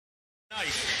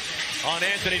On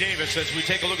Anthony Davis as we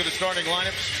take a look at the starting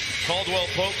lineups. Caldwell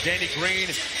Pope, Danny Green,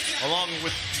 along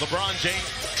with LeBron James.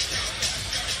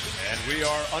 And we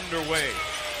are underway.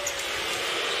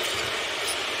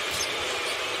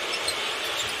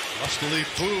 Lustily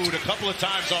booed a couple of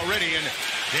times already, and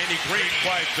Danny Green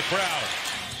quiets the crowd.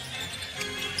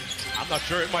 I'm not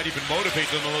sure, it might even motivate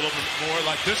them a little bit more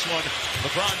like this one.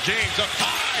 LeBron James up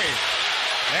high,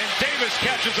 and Davis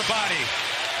catches a body.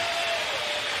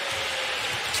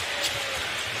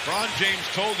 LeBron James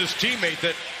told his teammate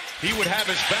that he would have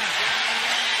his back.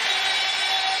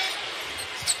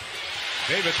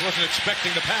 Davis wasn't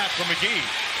expecting the pass from McGee.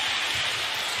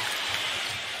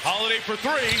 Holiday for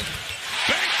three.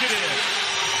 Banked it in.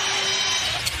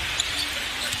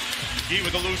 McGee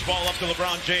with the loose ball up to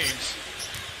LeBron James.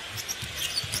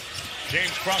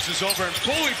 James crosses over and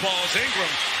bully balls.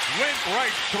 Ingram went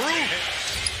right through.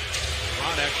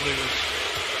 LeBron actually was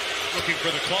looking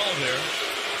for the call there.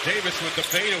 Davis with the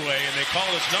fadeaway, and they call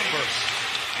his number.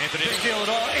 Anthony. Big deal at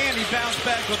all, and he bounced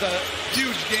back with a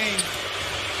huge game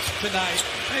tonight.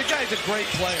 And the guy's a great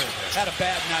player. Had a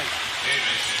bad night.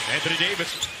 Anthony Davis.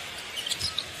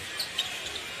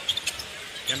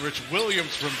 And Rich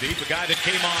Williams from deep, a guy that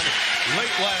came on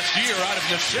late last year out of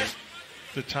necessity.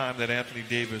 The time that Anthony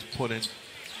Davis put in,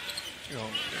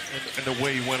 and the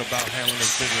way he went about handling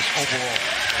his business overall.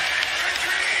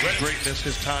 Greatness,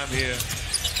 his time here.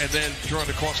 And then during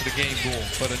the course of the game, boom.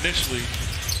 But initially,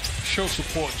 show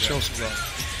support and show some love.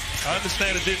 I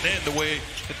understand it didn't end the way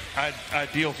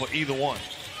ideal for either one.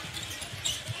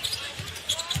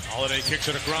 Holiday kicks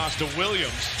it across to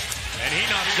Williams, and he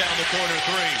knocks down the corner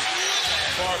three.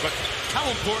 Far, but how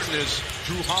important is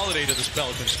Drew Holiday to this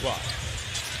Pelican squad?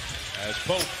 As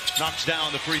Pope knocks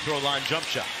down the free throw line jump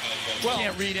shot. Well, you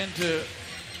can't read into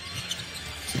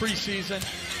preseason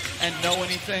and know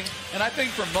anything. And I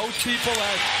think for most people,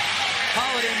 as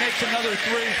Holiday makes another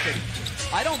three,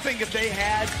 I don't think if they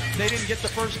didn't get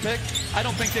the first pick, I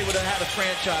don't think they would have had a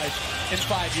franchise in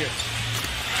 5 years.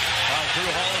 Wow, Drew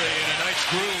Holiday in a nice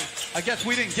groove. I guess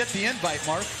we didn't get the invite,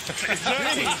 Mark.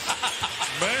 Exactly.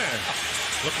 Man,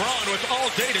 LeBron with all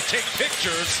day to take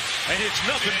pictures, and it's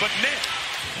nothing but net.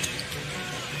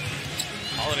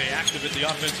 Holiday active at the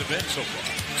offensive end so far.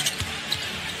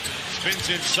 Spins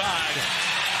inside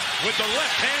with the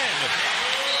left hand.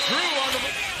 Drew on the...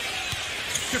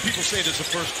 Good people say this is a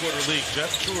first quarter league, Jeff.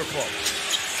 True or false?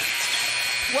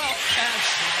 Well, as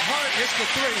Hart hits the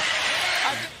three,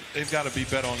 they've got to be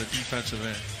better on the defensive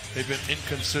end. They've been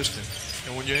inconsistent.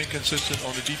 And when you're inconsistent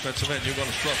on the defensive end, you're going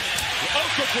to struggle.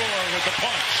 Okafor with the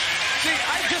punch. See,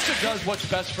 I just does what's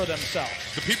best for themselves.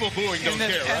 The people booing don't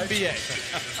care, right? NBA.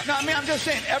 No, I mean, I'm just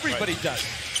saying everybody does.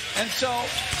 And so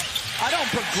I don't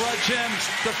begrudge him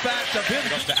the fact of him.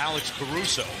 Up to Alex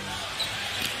Caruso.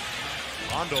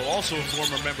 Rondo, also a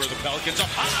former member of the Pelicans, up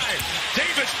high.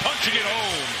 Davis punching it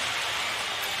home.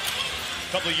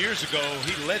 A couple of years ago,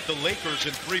 he led the Lakers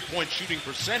in three-point shooting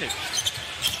percentage.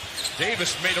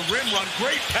 Davis made a rim run.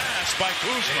 Great pass by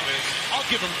Kuzma. I'll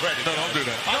give him credit. No, don't do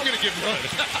that. I'm going to give him credit.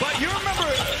 But you remember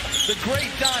the great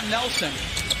Don Nelson.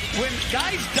 When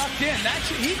guys ducked in,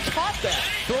 he taught that.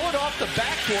 Throw it off the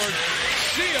backboard,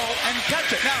 seal, and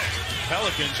catch it. Now,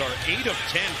 Pelicans are 8 of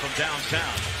 10 from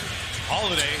downtown.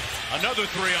 Holiday, another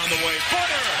three on the way.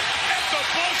 Footer at the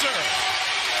buzzer.